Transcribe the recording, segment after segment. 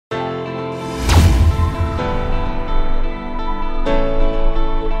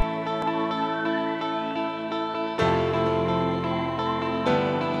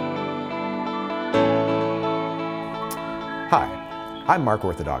I'm Mark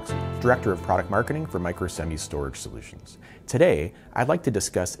Orthodoxy, Director of Product Marketing for Microsemi Storage Solutions. Today, I'd like to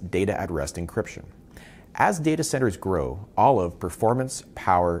discuss data at rest encryption. As data centers grow, all of performance,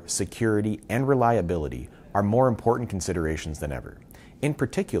 power, security, and reliability are more important considerations than ever. In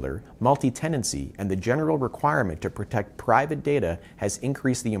particular, multi-tenancy and the general requirement to protect private data has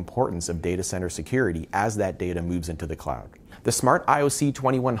increased the importance of data center security as that data moves into the cloud. The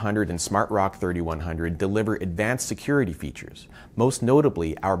SmartROC3100 and SmartROC3100 deliver advanced security features, most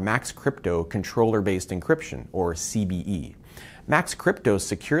notably our maxCypto controller-based encryption, or CBE. maxCypto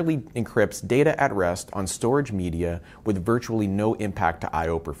securely encrypts data at rest on storage media with virtually no impact to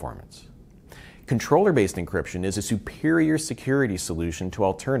I/O performance. Controller-based encryption is a superior security solution to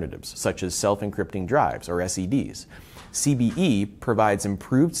alternatives, such as self-encrypting drives, or SEDs. CBE provides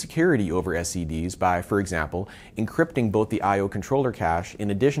improved security over SEDs by, for example, encrypting both the I/O controller cache in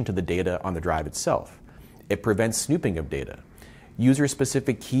addition to the data on the drive itself. It prevents snooping of data.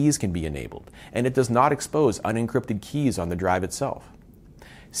 User-specific keys can be enabled, and it does not expose unencrypted keys on the drive itself.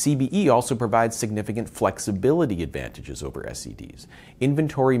 CBE also provides significant flexibility advantages over SEDs.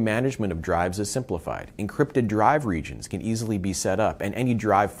 Inventory management of drives is simplified. Encrypted drive regions can easily be set up, and any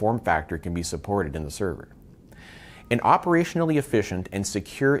drive form factor can be supported in the server. An operationally efficient and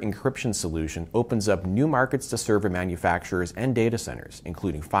secure encryption solution opens up new markets to server manufacturers and data centers,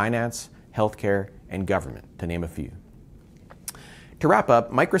 including finance, healthcare, and government, to name a few. To wrap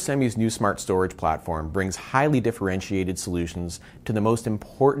up, Microsemi's new smart storage platform brings highly differentiated solutions to the most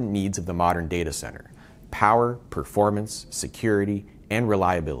important needs of the modern data center: power, performance, security, and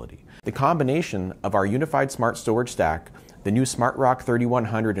reliability. The combination of our unified smart storage stack, the new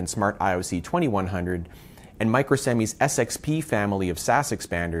SmartROC3100 and SmartIOC2100, and Microsemi's SXP family of SAS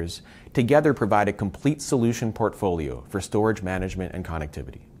expanders together provide a complete solution portfolio for storage management and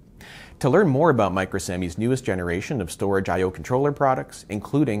connectivity. To learn more about Microsemi's newest generation of storage I/O controller products,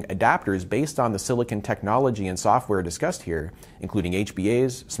 including adapters based on the silicon technology and software discussed here, including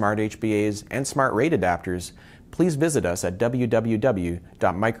HBAs, Smart HBAs, and Smart RAID adapters, please visit us at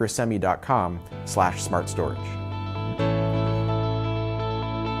www.microsemi.com/smartstorage.